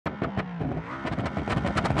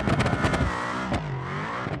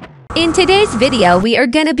In today's video, we are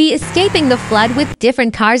gonna be escaping the flood with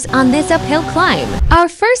different cars on this uphill climb. Our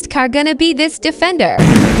first car gonna be this Defender.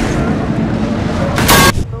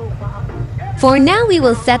 For now, we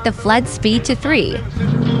will set the flood speed to 3.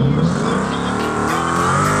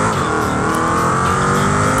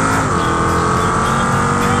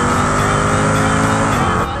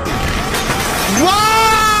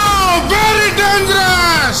 Wow! Very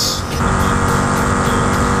dangerous!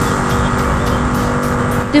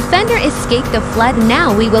 Defender escaped the flood.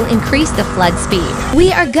 Now we will increase the flood speed.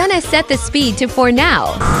 We are gonna set the speed to 4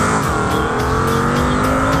 now.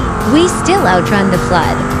 We still outrun the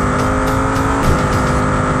flood.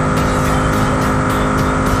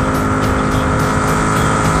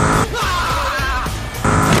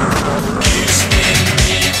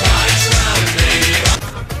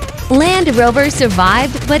 Land Rover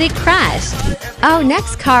survived, but it crashed. Our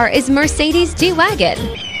next car is Mercedes G-wagon.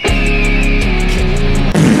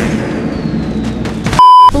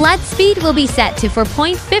 Flood speed will be set to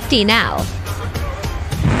 4.50 now.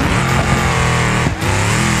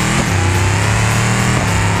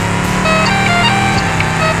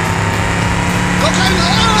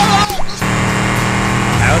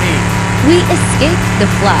 Howdy. We escaped the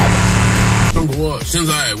flood. 中国现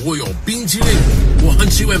在我有冰淇淋，我很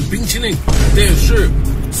喜欢冰淇淋，但是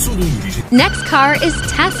速度与 Next car is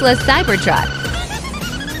Tesla CyberTruck.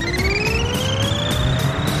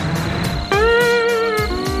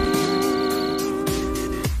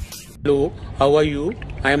 Hello, how are you?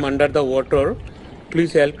 I am under the water.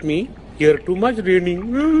 Please help me. Here too much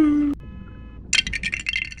raining.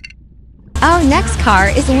 Our next car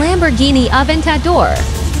is Lamborghini Aventador.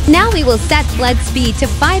 Now we will set flood speed to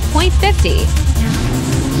 5.50.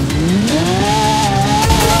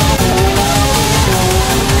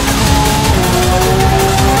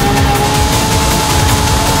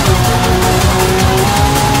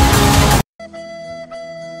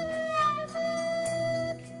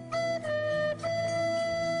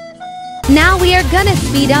 Now we are gonna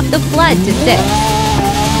speed up the flood to 6.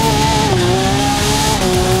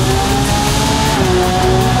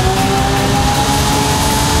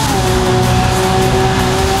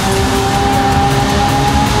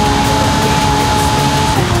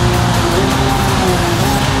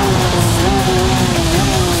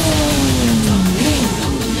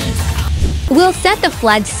 We'll set the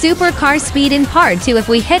flood supercar speed in part 2 if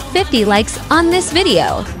we hit 50 likes on this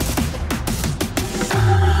video.